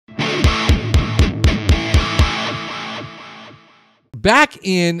back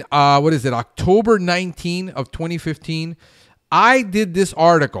in, October 19 of 2015, I did this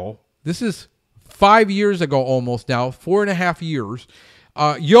article. This is 5 years ago almost now, 4.5 years.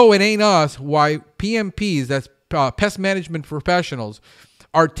 It ain't us, why PMPs, that's pest management professionals,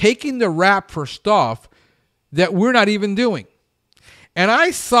 are taking the rap for stuff that we're not even doing. And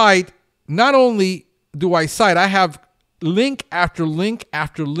I cite, not only do I cite, I have link after link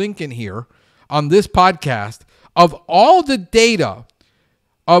after link in here on this podcast of all the data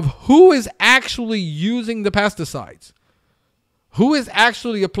of who is actually using the pesticides, who is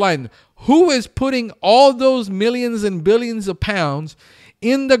actually applying, who is putting all those millions and billions of pounds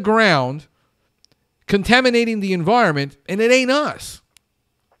in the ground, contaminating the environment, and it ain't us.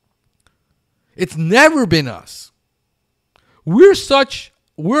 It's never been us.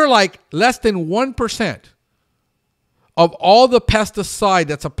 We're like less than 1% of all the pesticide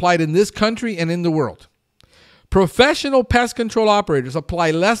that's applied in this country and in the world. Professional pest control operators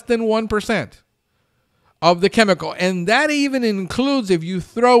apply less than 1% of the chemical. And that even includes if you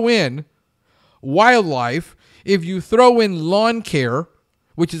throw in wildlife, if you throw in lawn care,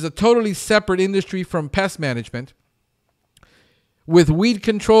 which is a totally separate industry from pest management, with weed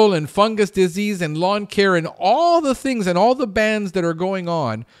control and fungus disease and lawn care and all the things and all the bans that are going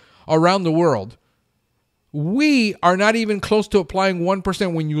on around the world, we are not even close to applying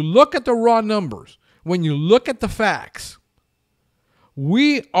 1%. When you look at the raw numbers, when you look at the facts,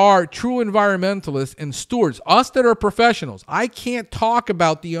 we are true environmentalists and stewards, us that are professionals. I can't talk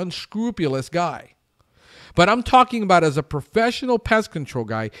about the unscrupulous guy, but I'm talking about as a professional pest control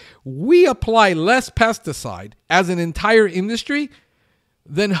guy, we apply less pesticide as an entire industry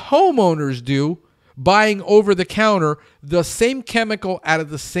than homeowners do buying over the counter the same chemical out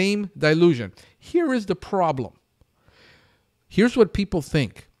of the same dilution. Here is the problem. Here's what people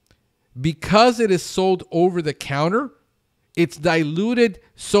think. Because it is sold over the counter, it's diluted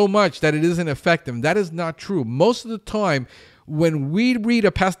so much that it isn't effective. That is not true. Most of the time, when we read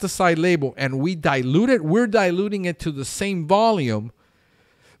a pesticide label and we dilute it, we're diluting it to the same volume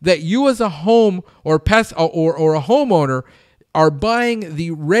that you as a home or pest or a homeowner are buying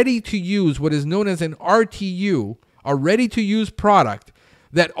the ready-to-use, what is known as an RTU, a ready-to-use product,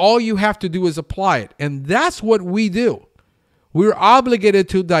 that all you have to do is apply it. And that's what we do. We're obligated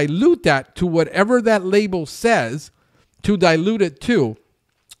to dilute that to whatever that label says, to dilute it to.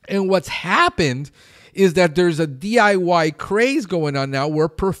 And what's happened is that there's a DIY craze going on now where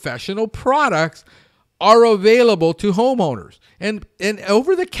professional products are available to homeowners. And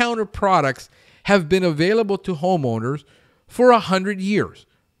over-the-counter products have been available to homeowners for 100 years.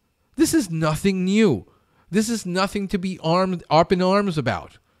 This is nothing new. This is nothing to be up in arms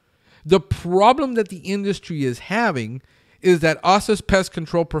about. The problem that the industry is having is that us as pest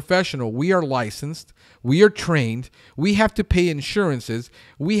control professional, we are licensed, we are trained, we have to pay insurances,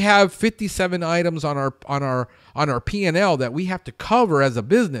 we have 57 items on our P&L that we have to cover as a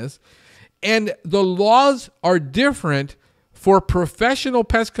business, and the laws are different for professional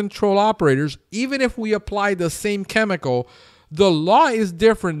pest control operators. Even if we apply the same chemical, the law is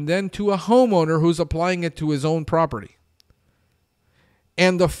different than to a homeowner who's applying it to his own property.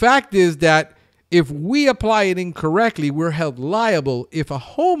 And the fact is that if we apply it incorrectly, we're held liable. If a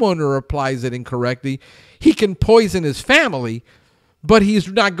homeowner applies it incorrectly, he can poison his family, but he's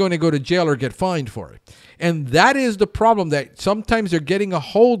not going to go to jail or get fined for it. And that is the problem that sometimes they're getting a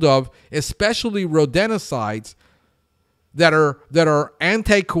hold of, especially rodenticides that are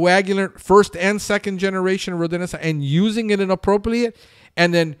anticoagulant, first and second generation rodenticide, and using it inappropriately,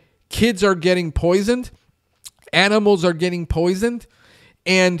 and then kids are getting poisoned, animals are getting poisoned,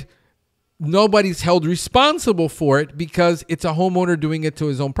 and nobody's held responsible for it because it's a homeowner doing it to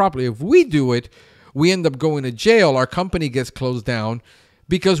his own property. If we do it, we end up going to jail. Our company gets closed down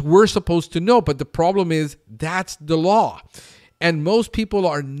because we're supposed to know. But the problem is that's the law. And most people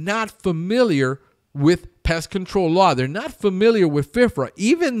are not familiar with pest control law. They're not familiar with FIFRA,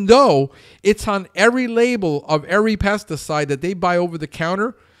 even though it's on every label of every pesticide that they buy over the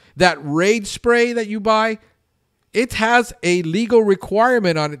counter. That Raid spray that you buy, it has a legal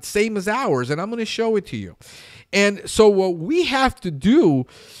requirement on it, same as ours, and I'm going to show it to you. And so what we have to do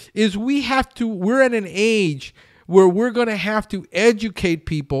is we're at an age where we're going to have to educate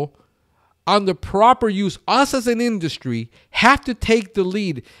people on the proper use. Us as an industry have to take the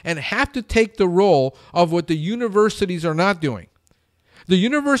lead and have to take the role of what the universities are not doing. The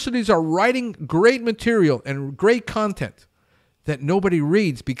universities are writing great material and great content that nobody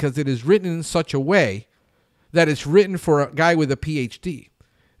reads because it is written in such a way that it's written for a guy with a PhD.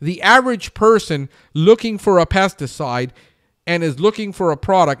 The average person looking for a pesticide and is looking for a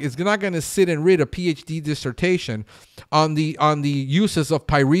product is not going to sit and read a PhD dissertation on the uses of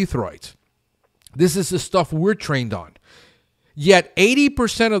pyrethroids. This is the stuff we're trained on. Yet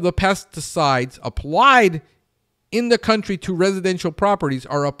 80% of the pesticides applied in the country to residential properties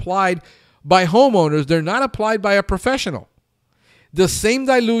are applied by homeowners. They're not applied by a professional. The same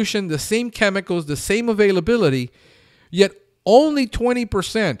dilution, the same chemicals, the same availability, yet only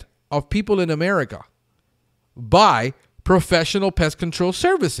 20% of people in America buy professional pest control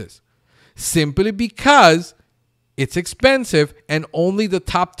services, simply because it's expensive and only the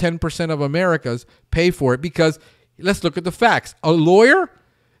top 10% of Americans pay for it. Because let's look at the facts. A lawyer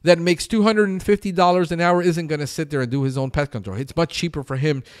that makes $250 an hour isn't going to sit there and do his own pest control. It's much cheaper for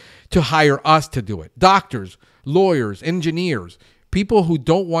him to hire us to do it. Doctors, lawyers, engineers, people who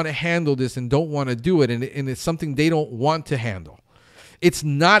don't want to handle this and don't want to do it, and it's something they don't want to handle. It's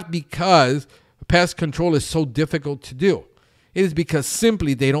not because pest control is so difficult to do. It is because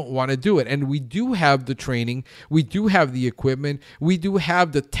simply they don't want to do it. And we do have the training. We do have the equipment. We do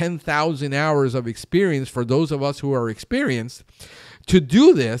have the 10,000 hours of experience for those of us who are experienced to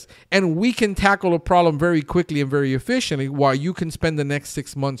do this. And we can tackle a problem very quickly and very efficiently, while you can spend the next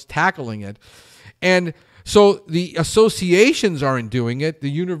 6 months tackling it. And so the associations aren't doing it. The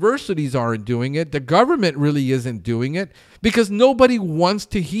universities aren't doing it. The government really isn't doing it, because nobody wants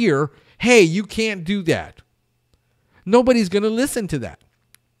to hear, hey, you can't do that. Nobody's going to listen to that.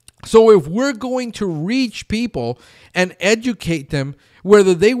 So if we're going to reach people and educate them,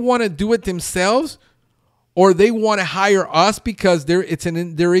 whether they want to do it themselves or they want to hire us because it's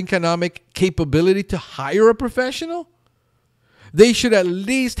in their economic capability to hire a professional, they should at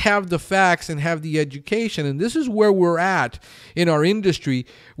least have the facts and have the education. And this is where we're at in our industry,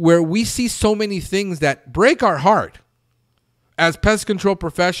 where we see so many things that break our heart as pest control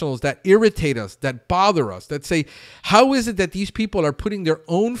professionals, that irritate us, that bother us, that say, how is it that these people are putting their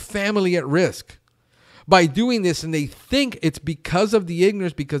own family at risk by doing this? And they think it's because of the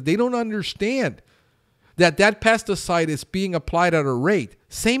ignorance, because they don't understand that pesticide is being applied at a rate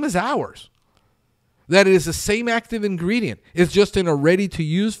same as ours. That it is the same active ingredient. It's just in a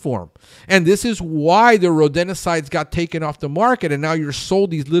ready-to-use form. And this is why the rodenticides got taken off the market, and now you're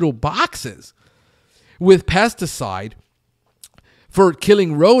sold these little boxes with pesticide for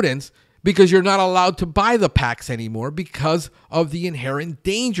killing rodents, because you're not allowed to buy the packs anymore because of the inherent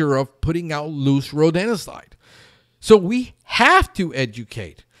danger of putting out loose rodenticide. So we have to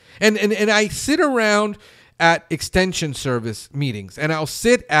educate. And I sit around at extension service meetings, and I'll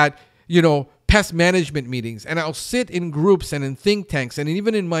sit at, pest management meetings, and I'll sit in groups and in think tanks and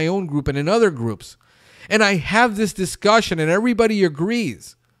even in my own group and in other groups. And I have this discussion, and everybody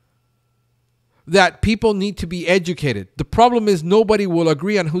agrees that people need to be educated. The problem is nobody will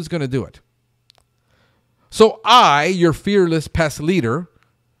agree on who's going to do it. So I, your fearless pest leader,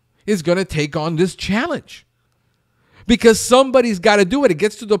 is going to take on this challenge, because somebody's got to do it. It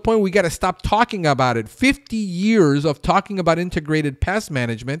gets to the point we got to stop talking about it. 50 years of talking about integrated pest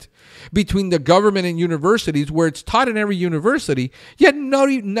management between the government and universities, where it's taught in every university, yet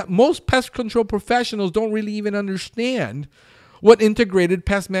most pest control professionals don't really even understand what integrated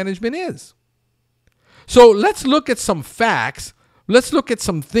pest management is. So let's look at some facts. Let's look at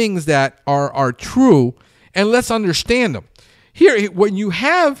some things that are true, and let's understand them. Here, when you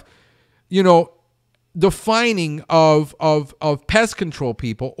have, defining of pest control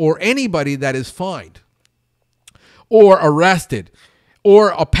people, or anybody that is fined or arrested,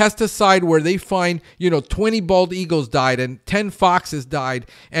 or a pesticide where they find, 20 bald eagles died and 10 foxes died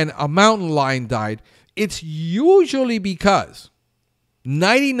and a mountain lion died, it's usually because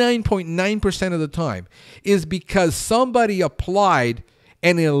 99.9% of the time is because somebody applied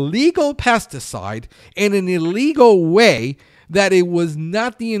an illegal pesticide in an illegal way, that it was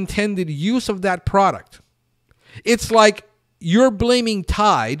not the intended use of that product. It's like you're blaming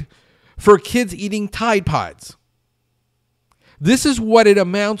Tide for kids eating Tide Pods. This is what it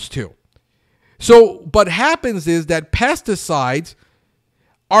amounts to. So what happens is that pesticides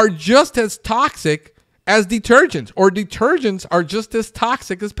are just as toxic as detergents, or detergents are just as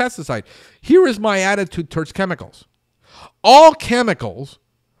toxic as pesticide. Here is my attitude towards chemicals. All chemicals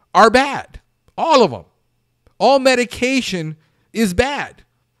are bad. All of them. All medication is bad.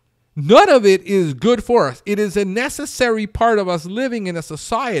 None of it is good for us. It is a necessary part of us living in a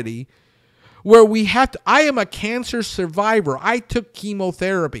society where we have to. I am a cancer survivor. I took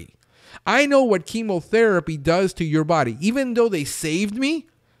chemotherapy. I know what chemotherapy does to your body. Even though they saved me,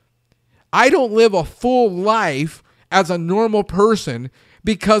 I don't live a full life as a normal person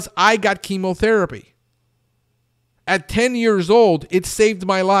because I got chemotherapy. At 10 years old, it saved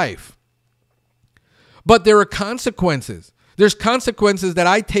my life. But there are consequences. There's consequences that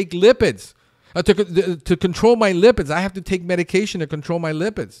I take lipids to control my lipids. I have to take medication to control my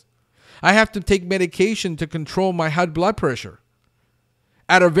lipids. I have to take medication to control my high blood pressure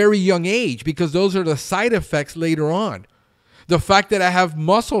at a very young age, because those are the side effects later on. The fact that I have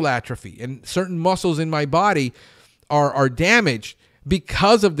muscle atrophy and certain muscles in my body are damaged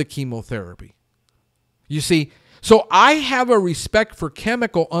because of the chemotherapy. You see, so I have a respect for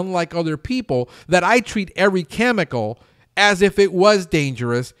chemical, unlike other people, that I treat every chemical as if it was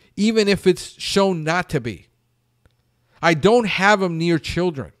dangerous, even if it's shown not to be. I don't have them near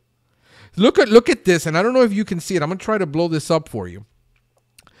children. Look at this, and I don't know if you can see it. I'm going to try to blow this up for you.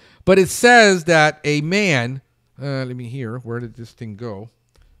 But it says that a man, let me hear, where did this thing go?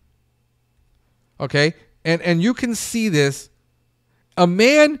 Okay, and you can see this. A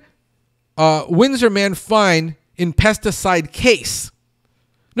man, Windsor man fined in pesticide case.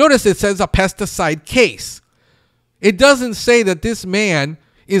 Notice it says a pesticide case. It doesn't say that this man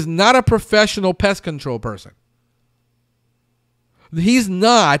is not a professional pest control person. He's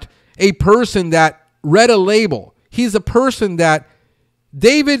not a person that read a label. He's a person that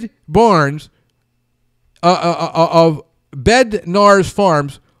David Barnes of Bednar's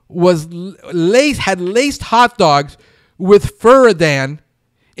Farms had laced hot dogs with Furadan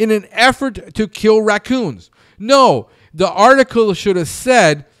in an effort to kill raccoons. No, the article should have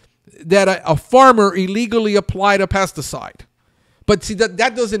said that a farmer illegally applied a pesticide. But see,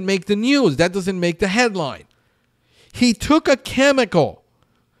 that doesn't make the news. That doesn't make the headline. He took a chemical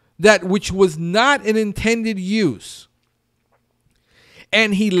which was not an intended use,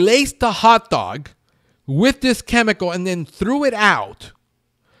 and he laced the hot dog with this chemical and then threw it out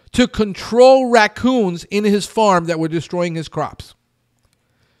to control raccoons in his farm that were destroying his crops.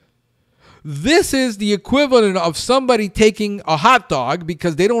 This is the equivalent of somebody taking a hot dog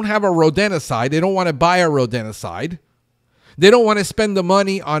because they don't have a rodenticide. They don't want to buy a rodenticide. They don't want to spend the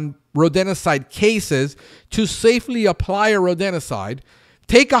money on rodenticide cases to safely apply a rodenticide.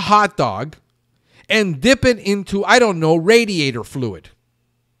 Take a hot dog and dip it into, I don't know, radiator fluid,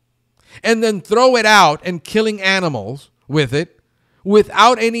 and then throw it out and killing animals with it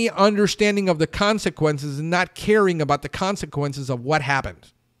without any understanding of the consequences and not caring about the consequences of what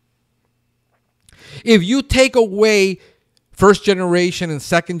happened. If you take away first generation and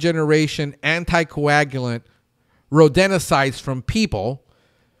second generation anticoagulant rodenticides from people,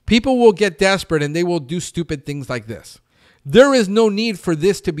 people will get desperate and they will do stupid things like this. There is no need for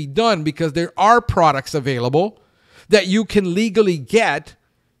this to be done because there are products available that you can legally get.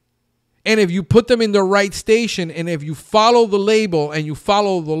 And if you put them in the right station and if you follow the label and you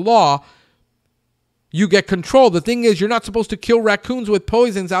follow the law, you get control. The thing is, you're not supposed to kill raccoons with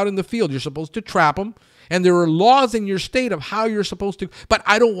poisons out in the field. You're supposed to trap them. And there are laws in your state of how you're supposed to. But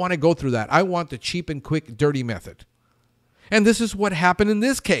I don't want to go through that. I want the cheap and quick, dirty method. And this is what happened in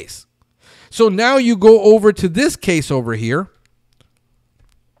this case. So now you go over to this case over here.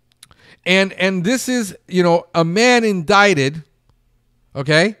 And this is, a man indicted,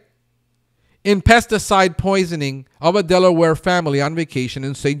 okay, in pesticide poisoning of a Delaware family on vacation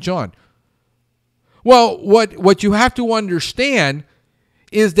in St. John. Well, what you have to understand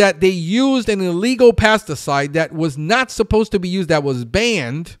is that they used an illegal pesticide that was not supposed to be used, that was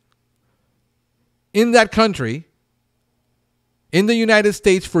banned in that country, in the United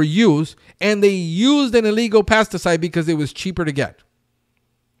States for use, and they used an illegal pesticide because it was cheaper to get.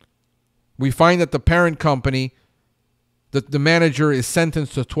 We find that the parent company, the manager, is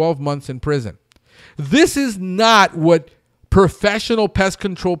sentenced to 12 months in prison. This is not what professional pest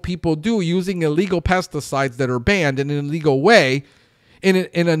control people do, using illegal pesticides that are banned in an illegal way,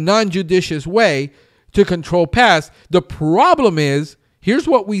 in a non-judicious way to control pests. The problem is, here's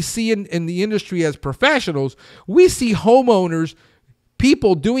what we see in the industry as professionals. We see homeowners,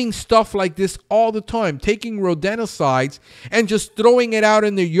 people doing stuff like this all the time, taking rodenticides and just throwing it out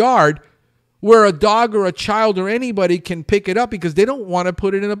in their yard where a dog or a child or anybody can pick it up because they don't want to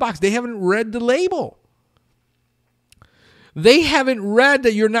put it in a box. They haven't read the label. They haven't read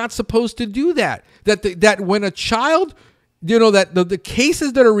that you're not supposed to do that. That when a child, that the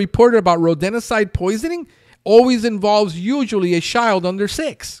cases that are reported about rodenticide poisoning always involves usually a child under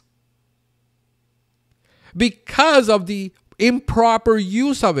 6. Because of the improper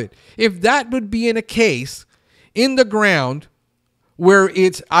use of it. If that would be in a case in the ground where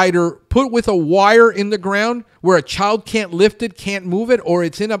it's either put with a wire in the ground where a child can't lift it, can't move it, or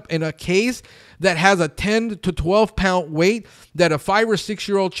it's in a case that has a 10 to 12 pound weight that a 5 or 6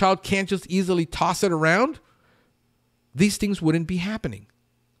 year old child can't just easily toss it around, these things wouldn't be happening.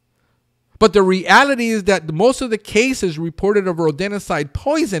 But the reality is that most of the cases reported of rodenticide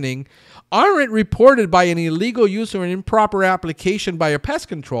poisoning aren't reported by an illegal use or an improper application by a pest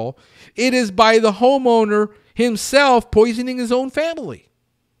control. It is by the homeowner himself poisoning his own family.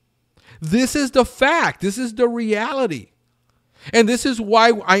 This is the fact. This is the reality. And this is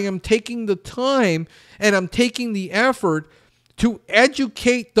why I am taking the time and I'm taking the effort to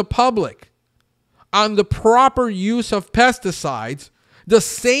educate the public on the proper use of pesticides, the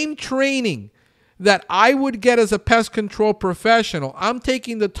same training that I would get as a pest control professional. I'm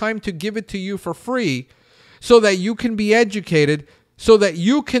taking the time to give it to you for free so that you can be educated, so that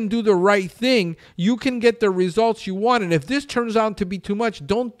you can do the right thing, you can get the results you want. And if this turns out to be too much,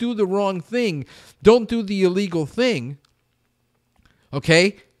 don't do the wrong thing. Don't do the illegal thing.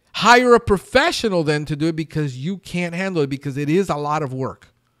 Okay? Hire a professional then to do it, because you can't handle it, because it is a lot of work.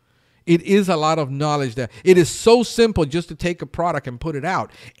 It is a lot of knowledge. That it is so simple just to take a product and put it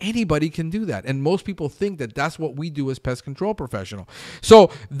out. Anybody can do that. And most people think that that's what we do as pest control professional. So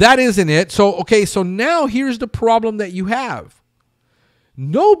that isn't it. So, okay, so now here's the problem that you have.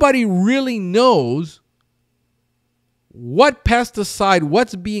 Nobody really knows what pesticide,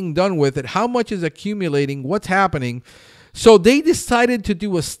 what's being done with it, how much is accumulating, what's happening. So they decided to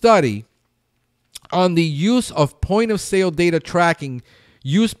do a study on the use of point-of-sale data tracking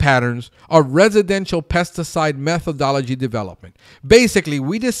use patterns of residential pesticide methodology development. Basically,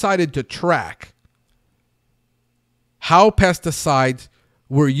 we decided to track how pesticides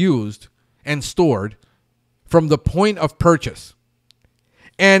were used and stored from the point of purchase.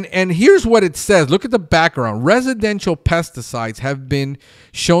 And here's what it says. Look at the background. Residential pesticides have been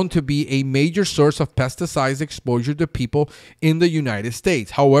shown to be a major source of pesticides exposure to people in the United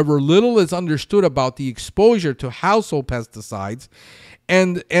States. However, little is understood about the exposure to household pesticides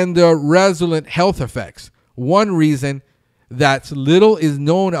and the resultant health effects. One reason that little is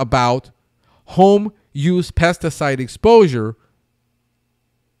known about home use pesticide exposure,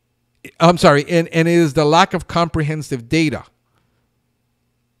 and it is the lack of comprehensive data.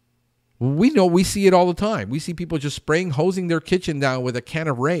 We see it all the time. We see people just hosing their kitchen down with a can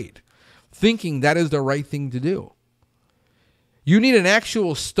of Raid, thinking that is the right thing to do. You need an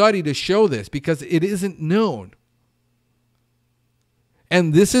actual study to show this, because it isn't known.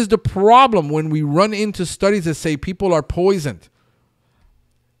 And this is the problem when we run into studies that say people are poisoned.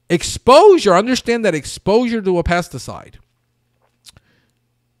 Exposure, understand that exposure to a pesticide,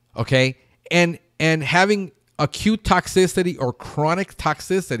 okay, and having acute toxicity or chronic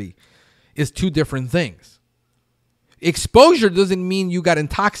toxicity is two different things. Exposure doesn't mean you got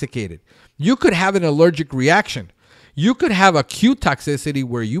intoxicated. You could have an allergic reaction. You could have acute toxicity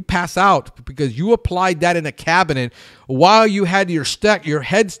where you pass out because you applied that in a cabinet while you had your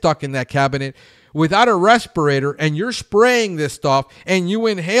head stuck in that cabinet without a respirator, and you're spraying this stuff and you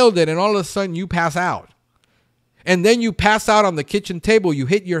inhaled it, and all of a sudden you pass out. And then you pass out on the kitchen table, you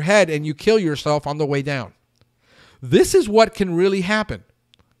hit your head and you kill yourself on the way down. This is what can really happen.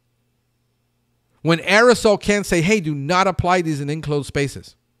 When aerosol can say, hey, do not apply these in enclosed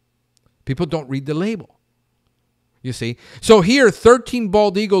spaces. People don't read the label. You see? So here, 13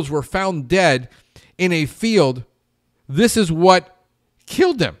 bald eagles were found dead in a field. This is what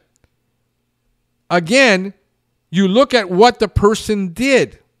killed them. Again, you look at what the person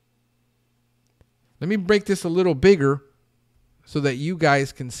did. Let me break this a little bigger so that you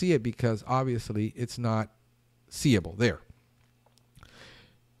guys can see it, because obviously it's not seeable. There.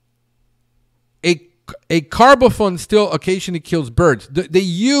 A carbofuran still occasionally kills birds. They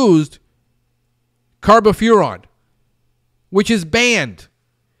used carbofuran, which is banned.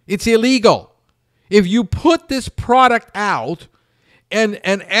 It's illegal. If you put this product out and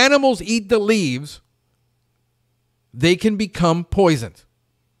animals eat the leaves, they can become poisoned.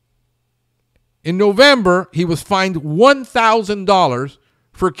 In November, he was fined $1,000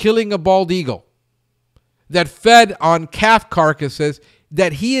 for killing a bald eagle that fed on calf carcasses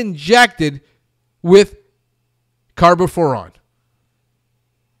that he injected with carbofuran.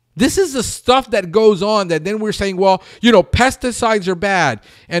 This is the stuff that goes on that then we're saying, well, pesticides are bad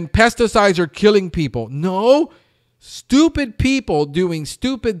and pesticides are killing people. No, stupid people doing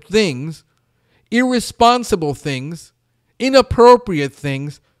stupid things, irresponsible things, inappropriate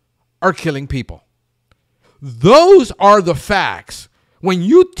things are killing people. Those are the facts. When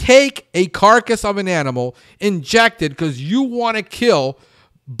you take a carcass of an animal, inject it because you want to kill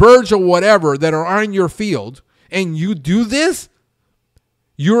birds or whatever that are on your field, and you do this,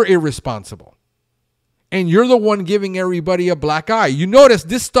 you're irresponsible. And you're the one giving everybody a black eye. You notice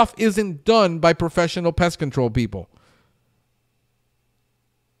this stuff isn't done by professional pest control people.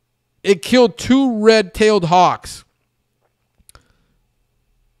 It killed 2 red-tailed hawks.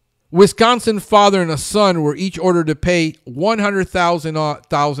 Wisconsin father and a son were each ordered to pay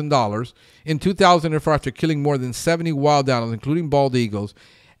 $100,000 in 2004 after killing more than 70 wild animals, including bald eagles,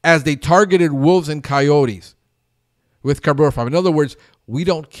 as they targeted wolves and coyotes with carboriform. In other words, we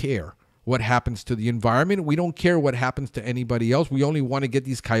don't care what happens to the environment. We don't care what happens to anybody else. We only want to get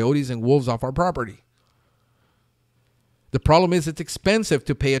these coyotes and wolves off our property. The problem is it's expensive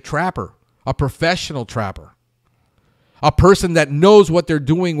to pay a trapper, a professional trapper, a person that knows what they're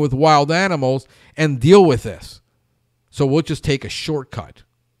doing with wild animals and deal with this. So we'll just take a shortcut.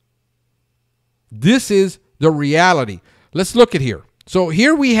 This is the reality. Let's look at here. So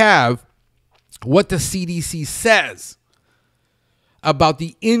here we have what the CDC says about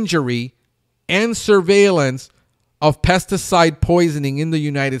the injury and surveillance of pesticide poisoning in the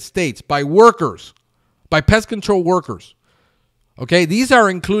United States by workers, by pest control workers. Okay, these are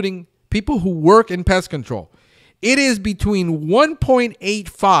including people who work in pest control. It is between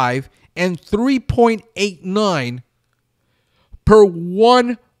 1.85 and 3.89 per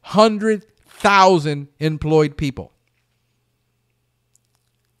 100,000 employed people.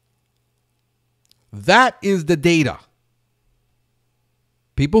 That is the data.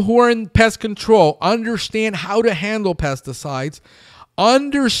 People who are in pest control understand how to handle pesticides,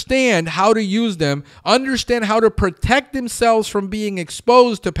 understand how to use them, understand how to protect themselves from being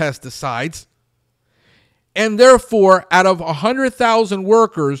exposed to pesticides. And therefore, out of 100,000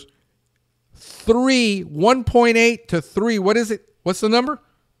 workers, 1.8 to 3, what is it? What's the number?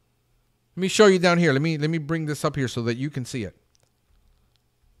 Let me show you down here. Let me bring this up here so that you can see it.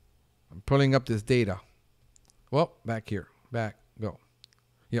 I'm pulling up this data. Well, back here. Back. Go.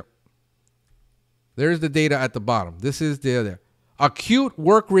 Yep. There's the data at the bottom. This is the acute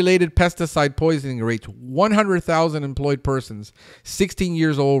work-related pesticide poisoning rates, 100,000 employed persons, 16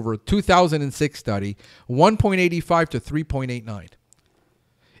 years or over, 2006 study, 1.85 to 3.89.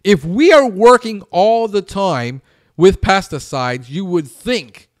 If we are working all the time with pesticides, you would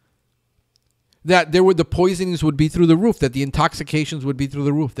think that the poisonings would be through the roof, that the intoxications would be through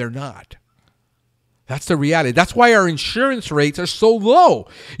the roof. They're not. That's the reality. That's why our insurance rates are so low.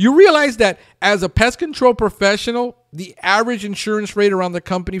 You realize that as a pest control professional, the average insurance rate around the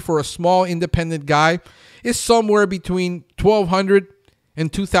company for a small independent guy is somewhere between $1,200 and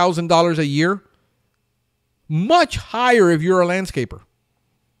 $2,000 a year. Much higher if you're a landscaper,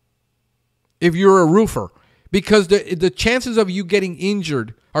 if you're a roofer, because the chances of you getting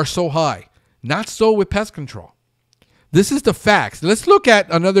injured are so high. Not so with pest control. This is the facts. Let's look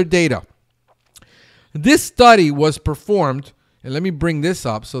at another data. This study was performed, and let me bring this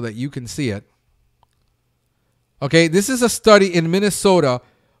up so that you can see it. Okay, this is a study in Minnesota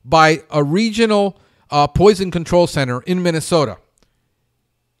by a regional poison control center in Minnesota.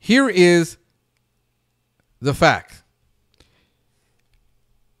 Here is the fact.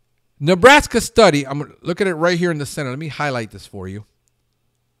 Nebraska study, I'm going to look at it right here in the center. Let me highlight this for you.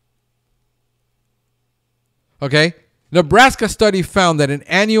 Okay, Nebraska study found that an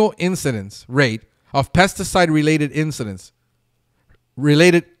annual incidence rate of pesticide-related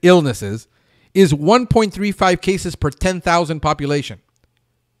related illnesses is 1.35 cases per 10,000 population.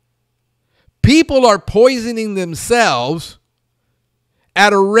 People are poisoning themselves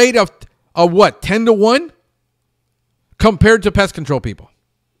at a rate of what, 10 to 1 compared to pest control people.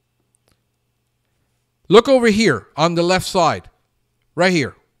 Look over here on the left side, right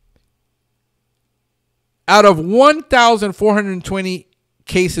here. Out of 1,420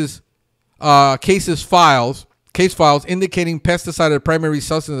 case files indicating pesticide or primary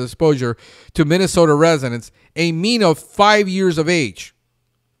substance exposure to Minnesota residents, a mean of 5 years of age,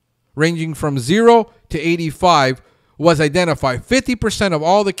 ranging from 0 to 85, was identified. 50% of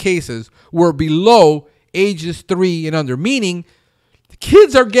all the cases were below ages 3 and under, meaning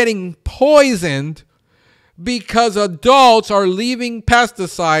kids are getting poisoned because adults are leaving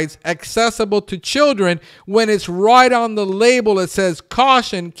pesticides accessible to children when it's right on the label. It says,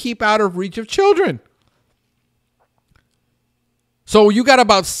 caution, keep out of reach of children. So you got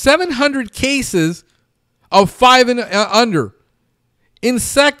about 700 cases of 5 and under.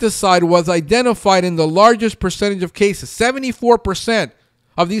 Insecticide was identified in the largest percentage of cases. 74%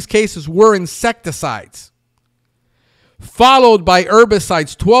 of these cases were insecticides, followed by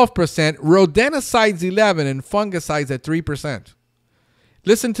herbicides 12%, rodenticides 11%, and fungicides at 3%.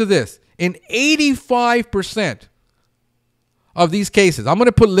 Listen to this. In 85% of these cases, I'm going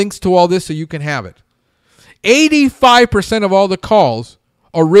to put links to all this so you can have it. 85% of all the calls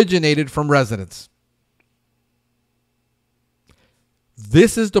originated from residents.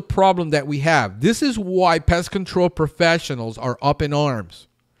 This is the problem that we have. This is why pest control professionals are up in arms.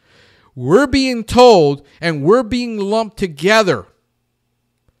 We're being told and we're being lumped together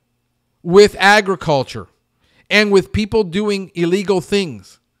with agriculture and with people doing illegal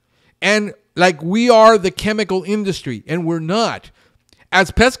things. And like we are the chemical industry, and we're not.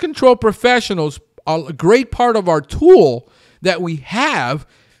 As pest control professionals, a great part of our tool that we have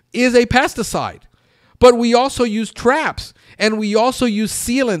is a pesticide. But we also use traps, and we also use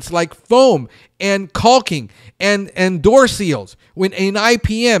sealants like foam and caulking and door seals in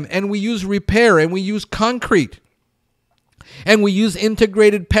IPM, and we use repair, and we use concrete, and we use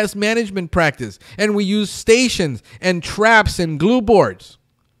integrated pest management practice, and we use stations and traps and glue boards.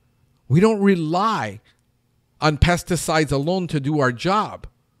 We don't rely on pesticides alone to do our job,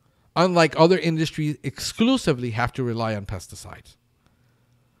 unlike other industries exclusively have to rely on pesticides.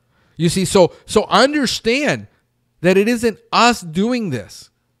 You see, so understand that it isn't us doing this.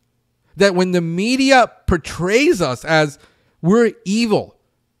 That when the media portrays us as we're evil,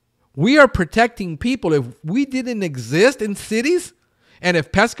 we are protecting people. If we didn't exist in cities, and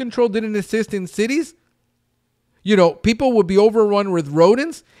if pest control didn't exist in cities, people would be overrun with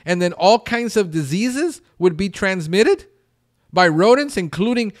rodents, and then all kinds of diseases would be transmitted by rodents,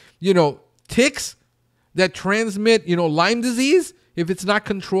 including, ticks that transmit, Lyme disease if it's not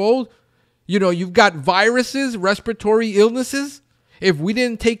controlled. You've got viruses, respiratory illnesses. If we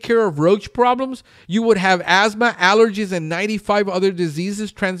didn't take care of roach problems, you would have asthma, allergies, and 95 other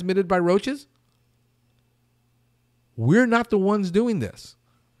diseases transmitted by roaches. We're not the ones doing this.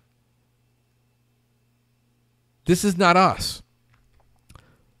 This is not us.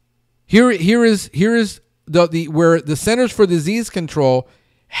 Here is the where the Centers for Disease Control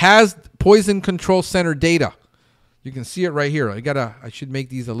has Poison Control Center data. You can see it right here. I should make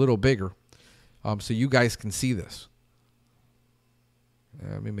these a little bigger, so you guys can see this.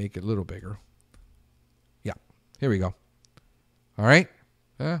 Let me make it a little bigger. Yeah, here we go. All right,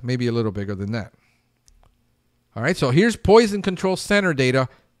 maybe a little bigger than that. All right, so here's Poison Control Center data,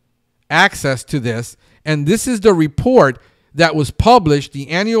 access to this, and this is the report that was published, the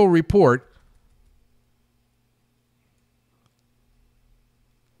annual report.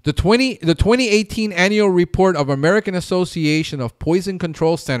 The 2018 annual report of American Association of Poison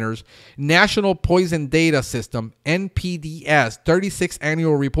Control Centers National Poison Data System, NPDS, 36th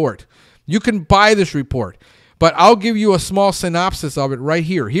annual report. You can buy this report, but I'll give you a small synopsis of it right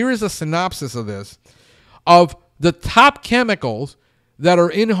here. Here is a synopsis of this, of the top chemicals that are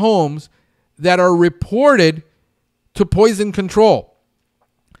in homes that are reported to poison control.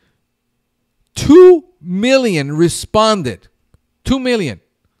 2 million responded. 2 million.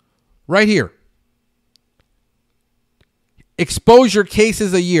 Right here. Exposure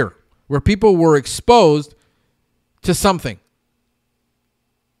cases a year where people were exposed to something.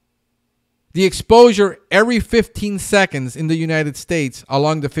 The exposure every 15 seconds in the United States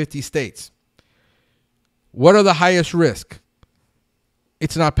along the 50 states. What are the highest risk?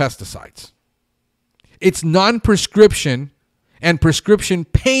 It's not pesticides. It's non-prescription and prescription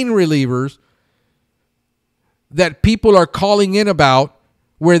pain relievers that people are calling in about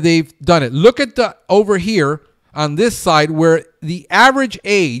where they've done it. Look at the over here on this side where the average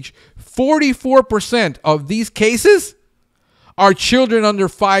age, 44% of these cases are children under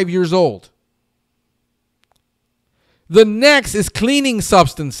 5 years old. The next is cleaning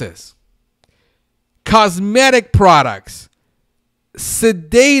substances, cosmetic products,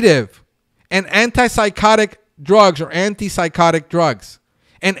 sedative and antipsychotic drugs or antipsychotic drugs,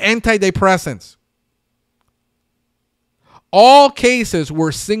 and antidepressants. All cases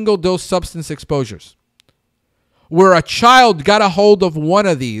were single-dose substance exposures, where a child got a hold of one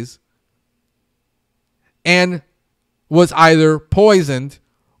of these and was either poisoned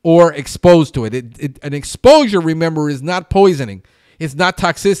or exposed to it. An exposure, remember, is not poisoning. It's not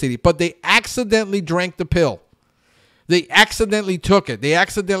toxicity, but they accidentally drank the pill. They accidentally took it. They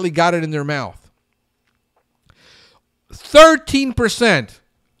accidentally got it in their mouth. 13%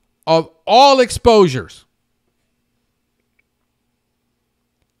 of all exposures,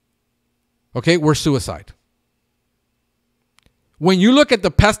 were suicide. When you look at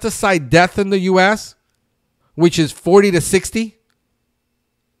the pesticide death in the U.S., which is 40 to 60,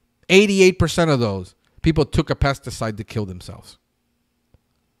 88% of those people took a pesticide to kill themselves.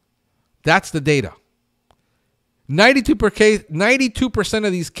 That's the data. 92%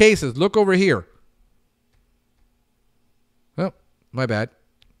 of these cases, look over here. Oh, my bad.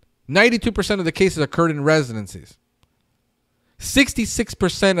 92% of the cases occurred in residencies.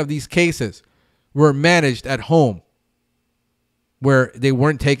 66% of these cases were managed at home where they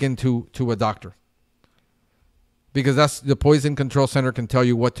weren't taken to a doctor. Because that's the Poison Control Center can tell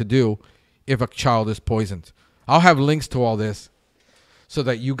you what to do if a child is poisoned. I'll have links to all this so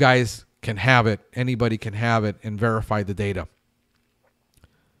that you guys can have it. Anybody can have it and verify the data.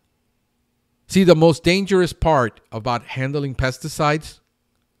 See, the most dangerous part about handling pesticides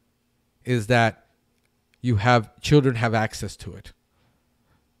is that children have access to it.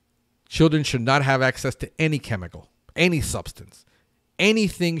 Children should not have access to any chemical, any substance.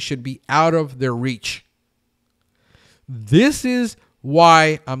 Anything should be out of their reach. This is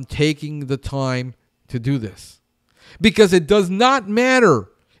why I'm taking the time to do this. Because it does not matter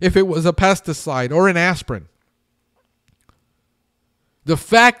if it was a pesticide or an aspirin. The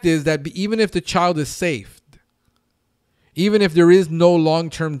fact is that even if the child is safe, even if there is no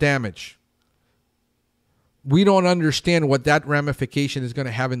long-term damage, we don't understand what that ramification is going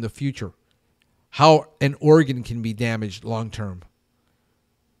to have in the future. How an organ can be damaged long-term.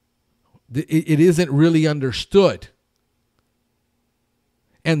 It isn't really understood.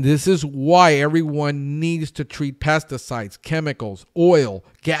 And this is why everyone needs to treat pesticides, chemicals, oil,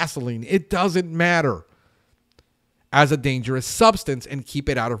 gasoline. It doesn't matter, as a dangerous substance, and keep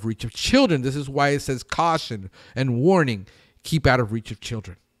it out of reach of children. This is why it says caution and warning, keep out of reach of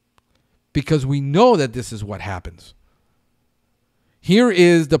children. Because we know that this is what happens. Here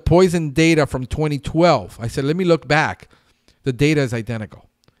is the poison data from 2012. I said, let me look back. The data is identical.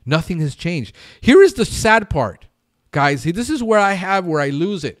 Nothing has changed. Here is the sad part. Guys, this is where I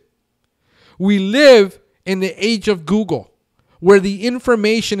lose it. We live in the age of Google, where the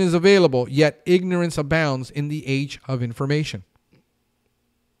information is available, yet ignorance abounds in the age of information.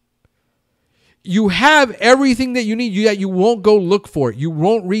 You have everything that you need, yet you won't go look for it. You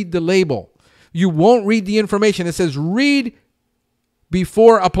won't read the label. You won't read the information. It says read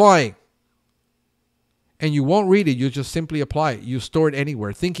before applying. And you won't read it. You just simply apply it. You store it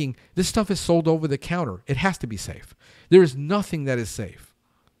anywhere, thinking this stuff is sold over the counter. It has to be safe. There is nothing that is safe.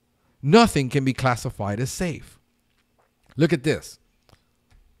 Nothing can be classified as safe. Look at this.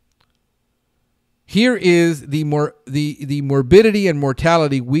 Here is the morbidity and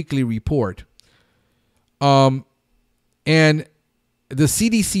mortality weekly report. And the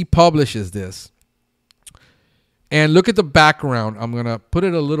CDC publishes this. And look at the background. I'm going to put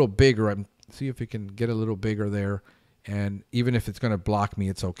it a little bigger. See if we can get a little bigger there. And even if it's going to block me,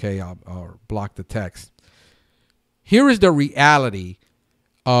 it's okay. I'll block the text. Here is the reality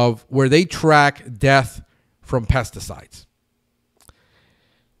of where they track death from pesticides.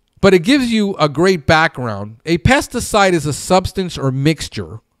 But it gives you a great background. A pesticide is a substance or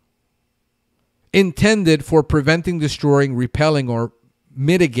mixture intended for preventing, destroying, repelling, or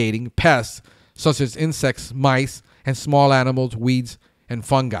mitigating pests such as insects, mice, and small animals, weeds, and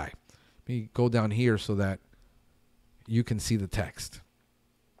fungi. Let me go down here so that you can see the text.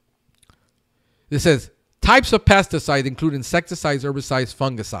 It says, types of pesticides include insecticides, herbicides,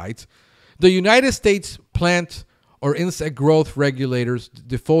 fungicides. The United States plant or insect growth regulators,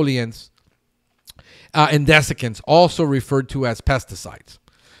 defoliants, and desiccants, also referred to as pesticides.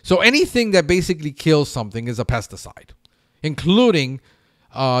 So anything that basically kills something is a pesticide, including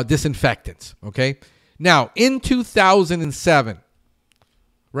disinfectants. Okay. Now, in 2007,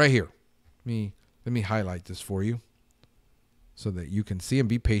 right here, let me highlight this for you so that you can see and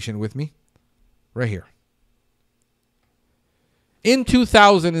be patient with me. Right here. In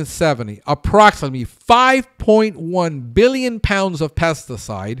 2007, approximately 5.1 billion pounds of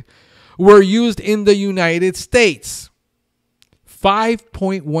pesticide were used in the United States.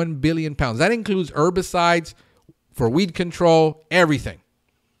 5.1 billion pounds. That includes herbicides for weed control, everything.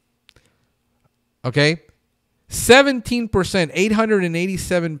 Okay? 17%,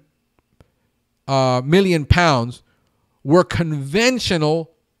 887 million pounds were conventional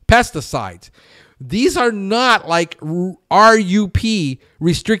pesticides. These are not like RUP,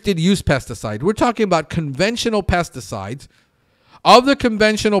 restricted use pesticide. We're talking about conventional pesticides. Of the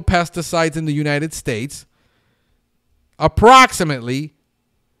conventional pesticides in the United States, approximately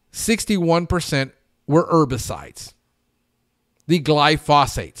 61% were herbicides, the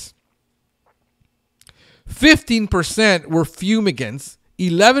glyphosates. 15% were fumigants.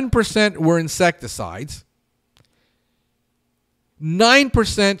 11% were insecticides.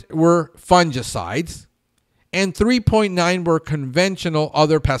 9% were fungicides, and 3.9% were conventional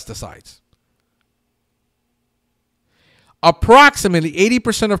other pesticides. Approximately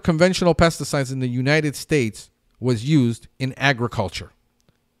 80% of conventional pesticides in the United States was used in agriculture.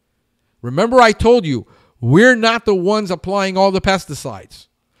 Remember, I told you, we're not the ones applying all the pesticides.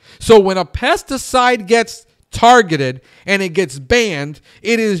 So when a pesticide gets targeted and it gets banned,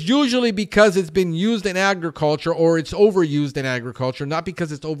 it is usually because it's been used in agriculture or it's overused in agriculture, not because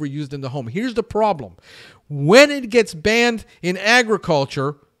it's overused in the home. Here's the problem. When it gets banned in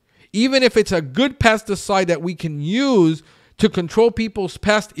agriculture, even if it's a good pesticide that we can use to control people's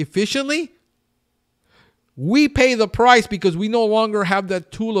pests efficiently, We pay the price because we no longer have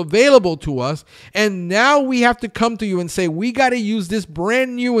that tool available to us. And now we have to come to you and say, we got to use this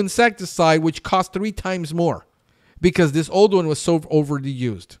brand new insecticide, which costs 3 times more because this old one was so overly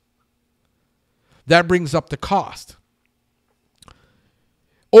used. That brings up the cost.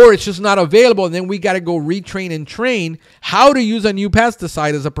 Or it's just not available, and then we got to go retrain and train how to use a new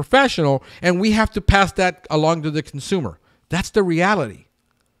pesticide as a professional, and we have to pass that along to the consumer. That's the reality.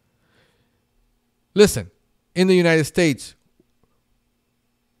 Listen, in the United States,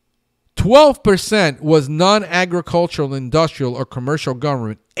 12% was non-agricultural, industrial, or commercial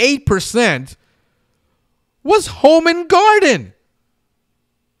government. 8% was home and garden.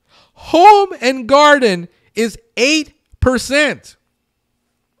 Home and garden is 8%.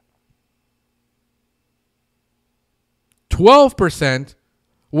 12%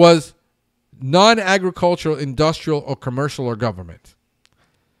 was non-agricultural, industrial, or commercial, or government.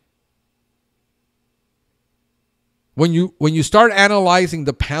 When you start analyzing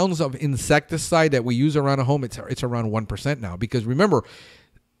the pounds of insecticide that we use around a home, it's around 1% now. Because remember,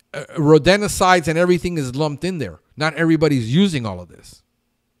 rodenticides and everything is lumped in there. Not everybody's using all of this.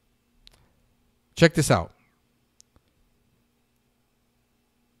 Check this out.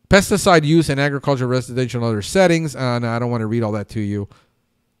 Pesticide use in agriculture, residential, and other settings. No, I don't want to read all that to you.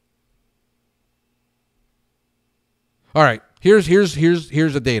 All right, here's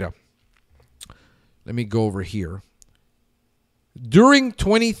the data. Let me go over here. During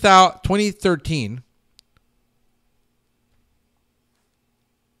 2013,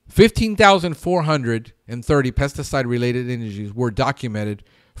 15,430 pesticide-related injuries were documented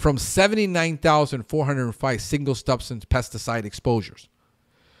from 79,405 single-substance pesticide exposures.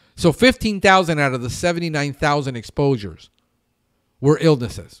 So 15,000 out of the 79,000 exposures were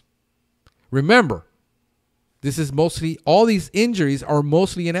illnesses. Remember, this is mostly, all these injuries are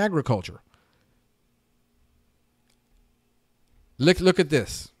mostly in agriculture. Look at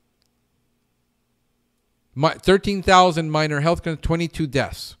this. 13,000 minor health concerns, 22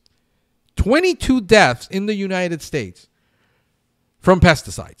 deaths. 22 deaths in the United States from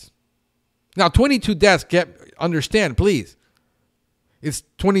pesticides. Now, 22 deaths, understand, please. It's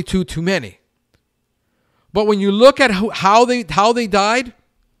 22 too many. But when you look at how they died,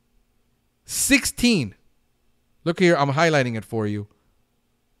 16. Look here, I'm highlighting it for you.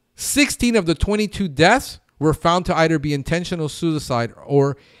 16 of the 22 deaths were found to either be intentional suicide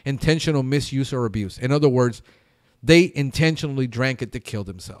or intentional misuse or abuse. In other words, they intentionally drank it to kill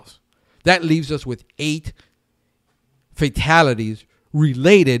themselves. That leaves us with 8 fatalities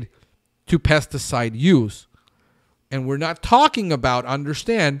related to pesticide use. And we're not talking about,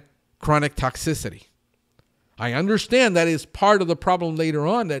 understand, chronic toxicity. I understand that is part of the problem later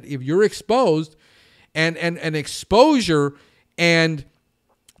on, that if you're exposed, and exposure and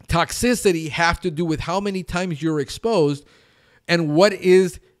toxicity have to do with how many times you're exposed and what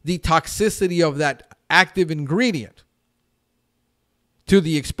is the toxicity of that active ingredient to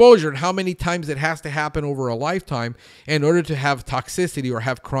the exposure and how many times it has to happen over a lifetime in order to have toxicity or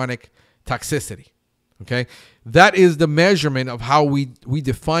have chronic toxicity. Okay, that is the measurement of how we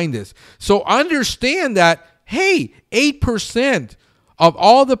define this. So understand that, hey, 8% of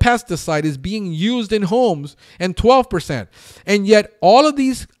all the pesticide is being used in homes and 12%. And yet all of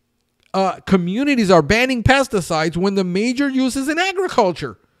these communities are banning pesticides when the major use is in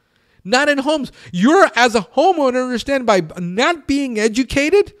agriculture, not in homes. You're, as a homeowner, understand, by not being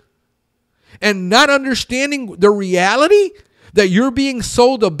educated and not understanding the reality that you're being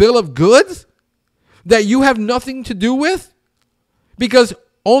sold a bill of goods that you have nothing to do with, because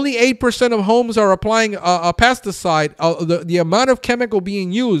only 8% of homes are applying a pesticide. The amount of chemical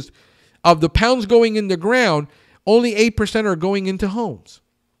being used, of the pounds going in the ground, only 8% are going into homes.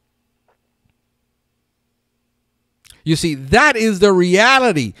 You see, that is the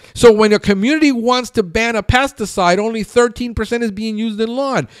reality. So when a community wants to ban a pesticide, only 13% is being used in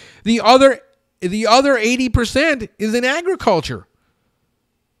lawn. The other 80% is in agriculture.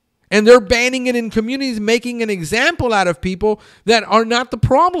 And they're banning it in communities, making an example out of people that are not the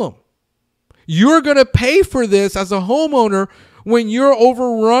problem. You're going to pay for this as a homeowner when you're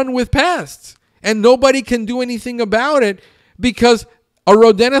overrun with pests. And nobody can do anything about it because a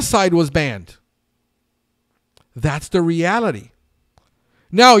rodenticide was banned. That's the reality.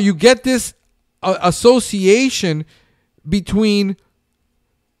 Now, you get association between,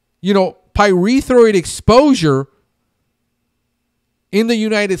 pyrethroid exposure in the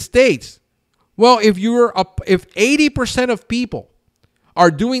United States. Well, if 80% of people are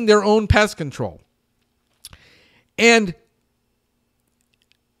doing their own pest control and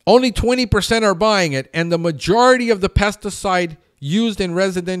only 20% are buying it, and the majority of the pesticide used in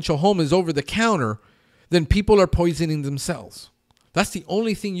residential home is over the counter, then people are poisoning themselves. That's the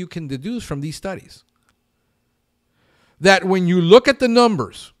only thing you can deduce from these studies. That when you look at the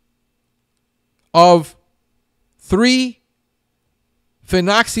numbers of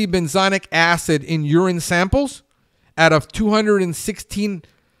 3-phenoxybenzonic acid in urine samples out of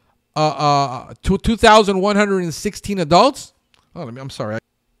 2,116 adults, I'm sorry,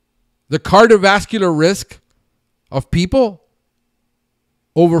 the cardiovascular risk of people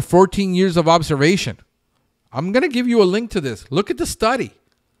over 14 years of observation. I'm going to give you a link to this. Look at the study.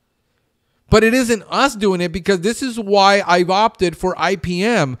 But it isn't us doing it, because this is why I've opted for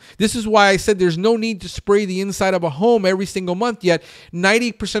IPM. This is why I said there's no need to spray the inside of a home every single month. Yet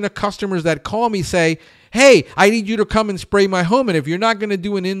 90% of customers that call me say, hey, I need you to come and spray my home. And if you're not going to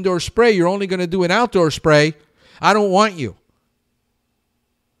do an indoor spray, you're only going to do an outdoor spray. I don't want you.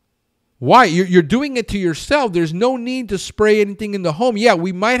 Why? You're doing it to yourself. There's no need to spray anything in the home. Yeah,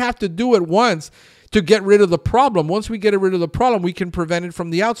 we might have to do it once to get rid of the problem. Once we get rid of the problem, we can prevent it from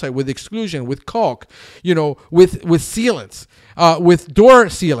the outside with exclusion, with caulk, with sealants, with door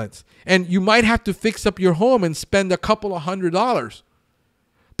sealants. And you might have to fix up your home and spend a couple of $100s,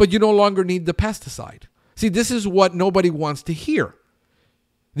 but you no longer need the pesticide. See, this is what nobody wants to hear.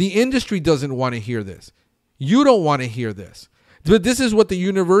 The industry doesn't want to hear this. You don't want to hear this. But this is what the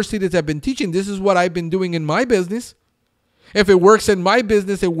universities have been teaching. This is what I've been doing in my business. If it works in my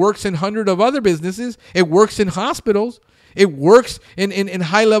business, it works in hundreds of other businesses. It works in hospitals. It works in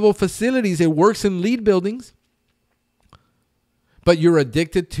high-level facilities. It works in lead buildings. But you're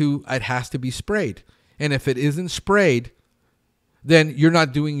addicted to it has to be sprayed. And if it isn't sprayed, then you're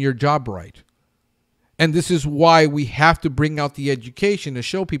not doing your job right. And this is why we have to bring out the education to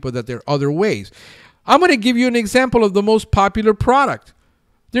show people that there are other ways. I'm going to give you an example of the most popular product.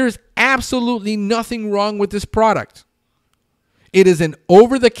 There is absolutely nothing wrong with this product. It is an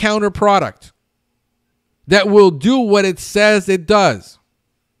over-the-counter product that will do what it says it does.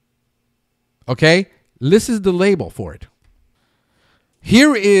 Okay? This is the label for it.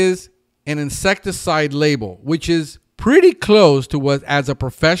 Here is an insecticide label, which is pretty close to what, as a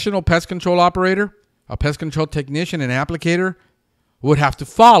professional pest control operator, a pest control technician, and applicator, would have to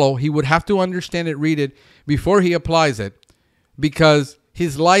follow. He would have to understand it, read it before he applies it, because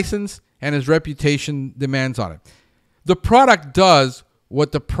his license and his reputation demands on it. The product does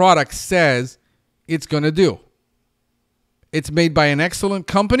what the product says it's going to do. It's made by an excellent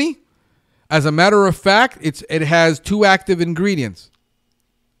company. As a matter of fact, it has 2 active ingredients: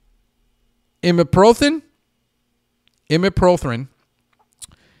 imiprothin,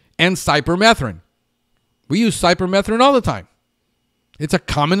 and cypermethrin. We use cypermethrin all the time. It's a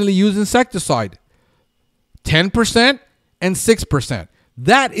commonly used insecticide. 10% and 6%.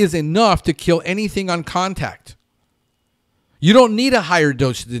 That is enough to kill anything on contact. You don't need a higher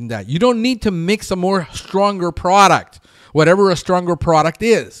dose than that. You don't need to mix a more stronger product, whatever a stronger product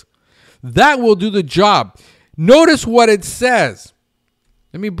is. That will do the job. Notice what it says.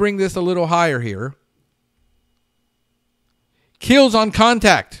 Let me bring this a little higher here. Kills on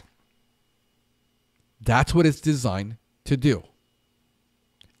contact. That's what it's designed to do.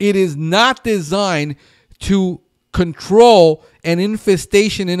 It is not designed to control an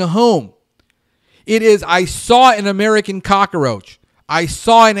infestation in a home. It is, I saw an American cockroach. I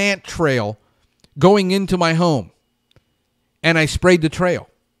saw an ant trail going into my home, and I sprayed the trail.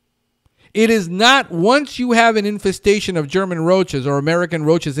 It is not, once you have an infestation of German roaches or American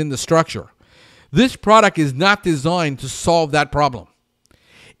roaches in the structure, this product is not designed to solve that problem.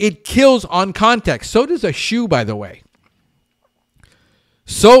 It kills on contact. So does a shoe, by the way.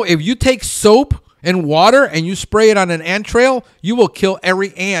 So if you take soap and water and you spray it on an ant trail, you will kill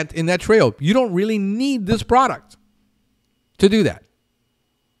every ant in that trail. You don't really need this product to do that.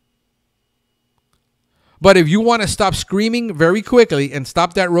 But if you want to stop screaming very quickly and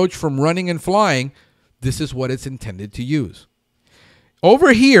stop that roach from running and flying, this is what it's intended to use.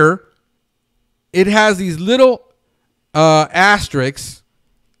 Over here, it has these little asterisks,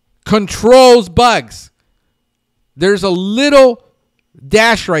 controls bugs. There's a little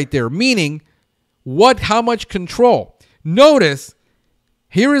dash right there, meaning how much control. Notice,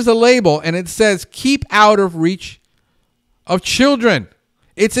 here is a label, and it says, keep out of reach of children.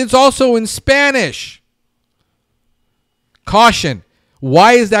 It's also in Spanish. Caution.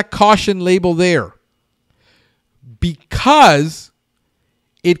 Why is that caution label there? Because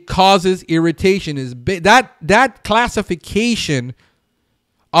it causes irritation. That classification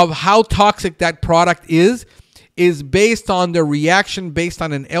of how toxic that product is based on the reaction based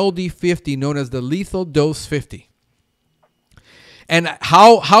on an LD50 known as the lethal dose 50. And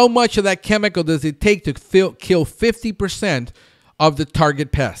how much of that chemical does it take to kill 50% of the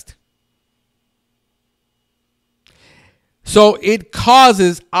target pest? So it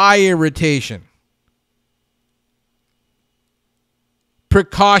causes eye irritation.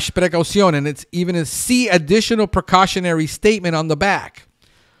 Precaution, and it's even a C additional precautionary statement on the back.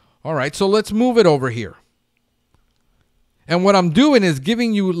 All right, so let's move it over here. And what I'm doing is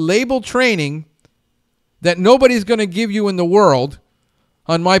giving you label training that nobody's going to give you in the world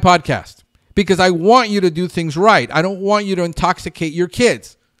on my podcast, because I want you to do things right. I don't want you to intoxicate your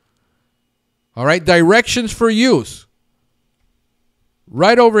kids. All right, directions for use.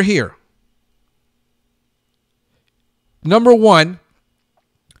 Right over here. Number 1,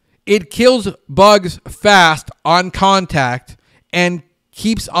 it kills bugs fast on contact and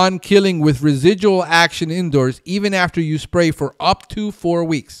keeps on killing with residual action indoors even after you spray for up to 4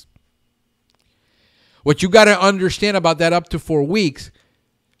 weeks. What you got to understand about that up to 4 weeks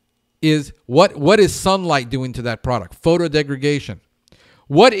is what is sunlight doing to that product? Photodegradation.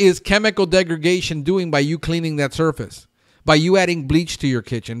 What is chemical degradation doing by you cleaning that surface? By you adding bleach to your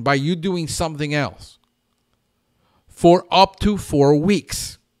kitchen? By you doing something else? For up to 4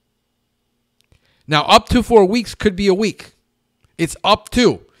 weeks. Now, up to 4 weeks could be a week. It's up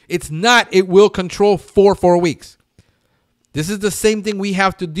to. It's not, it will control for 4 weeks. This is the same thing we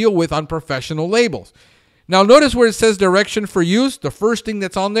have to deal with on professional labels. Now, notice where it says direction for use, the first thing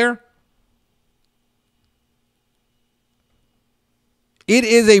that's on there. It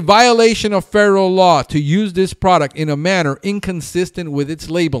is a violation of federal law to use this product in a manner inconsistent with its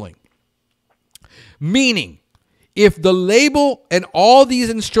labeling. Meaning, if the label and all these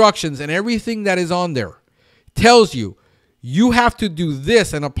instructions and everything that is on there tells you you have to do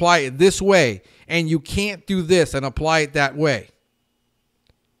this and apply it this way, and you can't do this and apply it that way,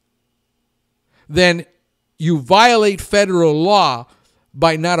 then you violate federal law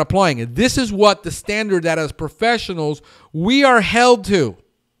by not applying it. This is what the standard that as professionals we are held to.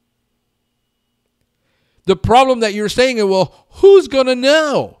 The problem that you're saying is, well, who's going to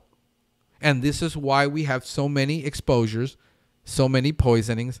know? And this is why we have so many exposures, so many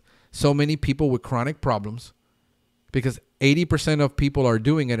poisonings, so many people with chronic problems, because 80% of people are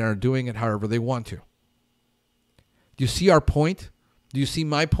doing it and are doing it however they want to. Do you see our point? Do you see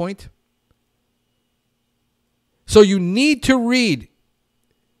my point? So you need to read.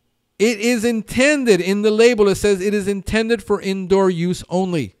 It is intended, in the label, it says it is intended for indoor use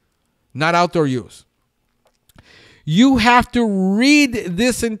only, not outdoor use. You have to read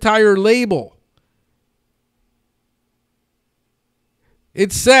this entire label.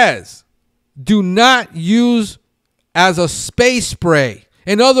 It says, do not use as a space spray.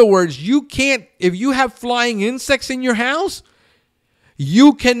 In other words, you can't, if you have flying insects in your house,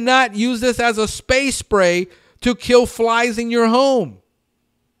 you cannot use this as a space spray to kill flies in your home.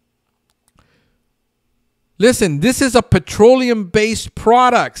 Listen, this is a petroleum-based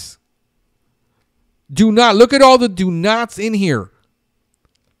products. Do not, look at all the do nots in here.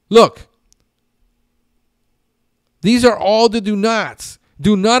 Look. These are all the do nots.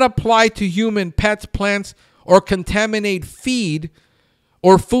 Do not apply to human, pets, plants, or contaminate feed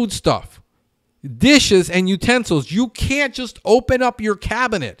or foodstuff, dishes, and utensils. You can't just open up your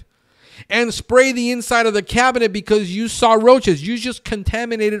cabinet and spray the inside of the cabinet because you saw roaches. You just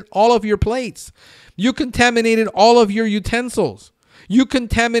contaminated all of your plates. You contaminated all of your utensils. You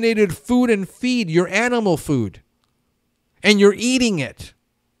contaminated food and feed, your animal food, and you're eating it.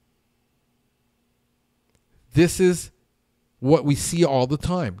 This is what we see all the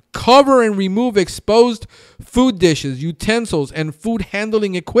time. Cover and remove exposed food dishes, utensils, and food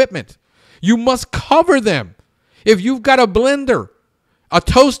handling equipment. You must cover them. If you've got a blender, a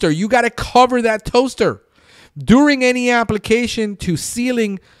toaster, you got to cover that toaster. During any application to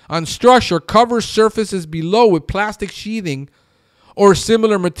sealing on structure, cover surfaces below with plastic sheathing or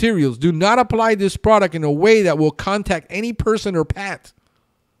similar materials. Do not apply this product in a way that will contact any person or pet.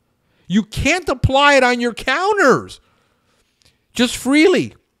 You can't apply it on your counters just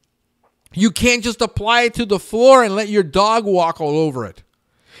freely. You can't just apply it to the floor and let your dog walk all over it.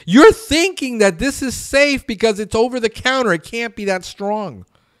 You're thinking that this is safe because it's over the counter. It can't be that strong.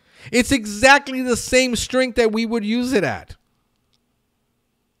 It's exactly the same strength that we would use it at.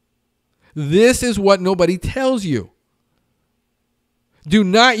 This is what nobody tells you. Do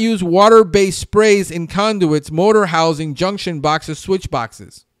not use water-based sprays in conduits, motor housing, junction boxes, switch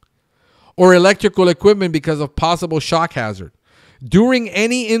boxes, or electrical equipment because of possible shock hazard. During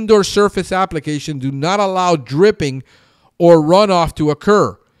any indoor surface application, do not allow dripping or runoff to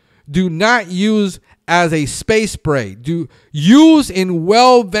occur. Do not use as a space spray. Do use in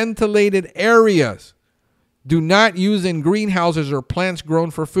well-ventilated areas. Do not use in greenhouses or plants grown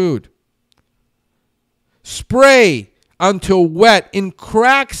for food. Spray until wet in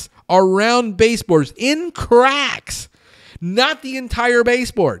cracks around baseboards. In cracks. not the entire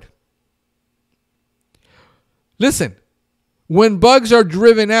baseboard. Listen, when bugs are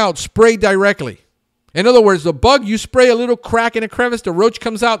driven out, spray directly. In other words, the bug, you spray a little crack in a crevice, the roach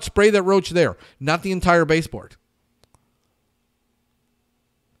comes out, spray that roach there, not the entire baseboard.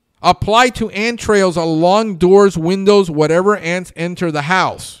 Apply to ant trails along doors, windows, whatever ants enter the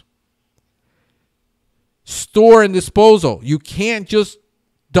house. Store and disposal. You can't just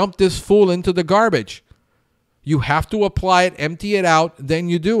dump this fool into the garbage. You have to apply it, empty it out, then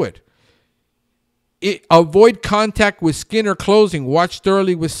you do it. Avoid contact with skin or clothing. Wash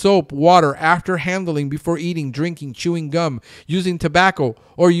thoroughly with soap, water, after handling, before eating, drinking, chewing gum, using tobacco,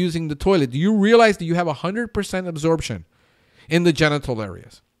 or using the toilet. Do you realize that you have 100% absorption in the genital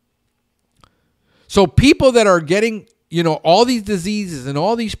areas? So people that are getting, all these diseases and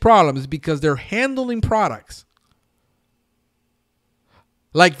all these problems because they're handling products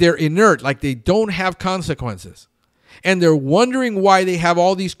like they're inert, like they don't have consequences. And they're wondering why they have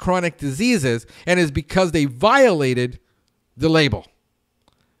all these chronic diseases, and it's because they violated the label.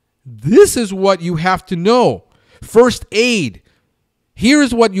 This is what you have to know. First aid.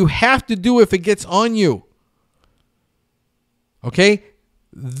 Here's what you have to do if it gets on you. Okay?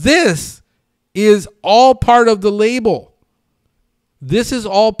 This is all part of the label. This is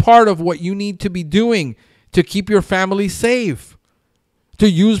all part of what you need to be doing to keep your family safe, to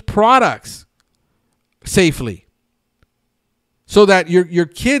use products safely, so that your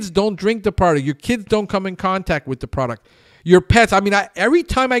kids don't drink the product, your kids don't come in contact with the product, your pets. Every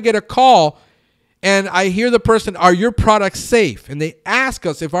time I get a call and I hear the person, are your products safe? And they ask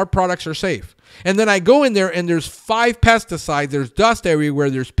us if our products are safe. And then I go in there and there's 5 pesticides, there's dust everywhere,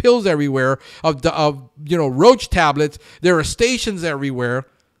 there's pills everywhere of roach tablets, there are stations everywhere.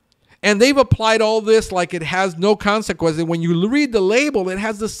 And they've applied all this like it has no consequence. And when you read the label, it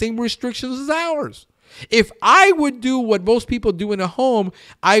has the same restrictions as ours. If I would do what most people do in a home,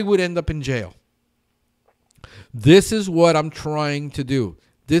 I would end up in jail. This is what I'm trying to do.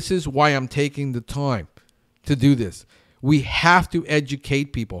 This is why I'm taking the time to do this. We have to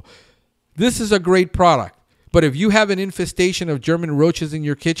educate people. This is a great product, but if you have an infestation of German roaches in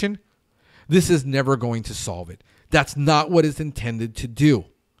your kitchen, this is never going to solve it. That's not what it's intended to do.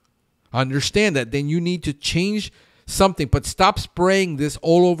 Understand that. Then you need to change something, but stop spraying this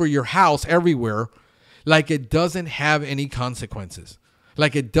all over your house everywhere like it doesn't have any consequences,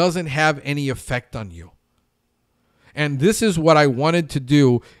 like it doesn't have any effect on you. And this is what I wanted to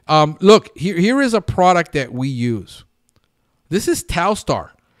do. Look, here is a product that we use. This is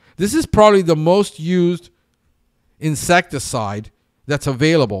Towstar. This is probably the most used insecticide that's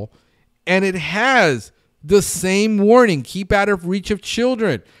available. And it has the same warning: keep out of reach of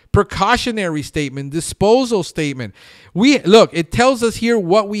children, precautionary statement, disposal statement. It tells us here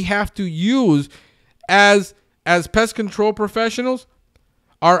what we have to use as pest control professionals.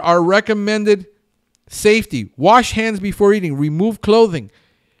 Our recommended safety: wash hands before eating, remove clothing.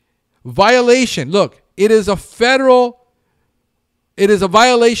 Violation: look, it is a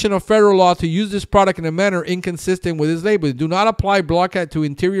violation of federal law to use this product in a manner inconsistent with its label. Do not apply blockade to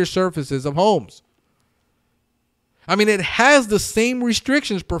interior surfaces of homes. It has the same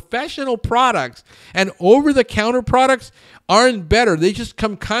restrictions. Professional products and over-the-counter products aren't better. They just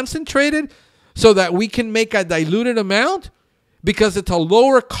come concentrated so that we can make a diluted amount, because it's a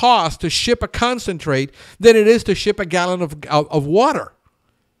lower cost to ship a concentrate than it is to ship a gallon of water.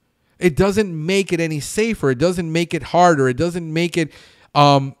 It doesn't make it any safer. It doesn't make it harder. It doesn't make it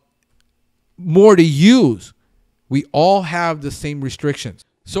more to use. We all have the same restrictions.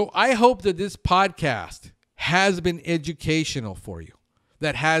 So I hope that this podcast has been educational for you,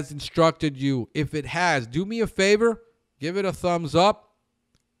 that has instructed you. If it has, do me a favor, give it a thumbs up,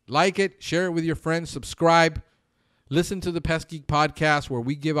 like it, share it with your friends, subscribe, listen to the Pest Geek podcast, where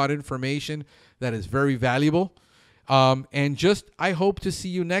we give out information that is very valuable. I hope to see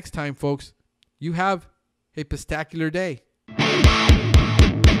you next time, folks. You have a pestacular day.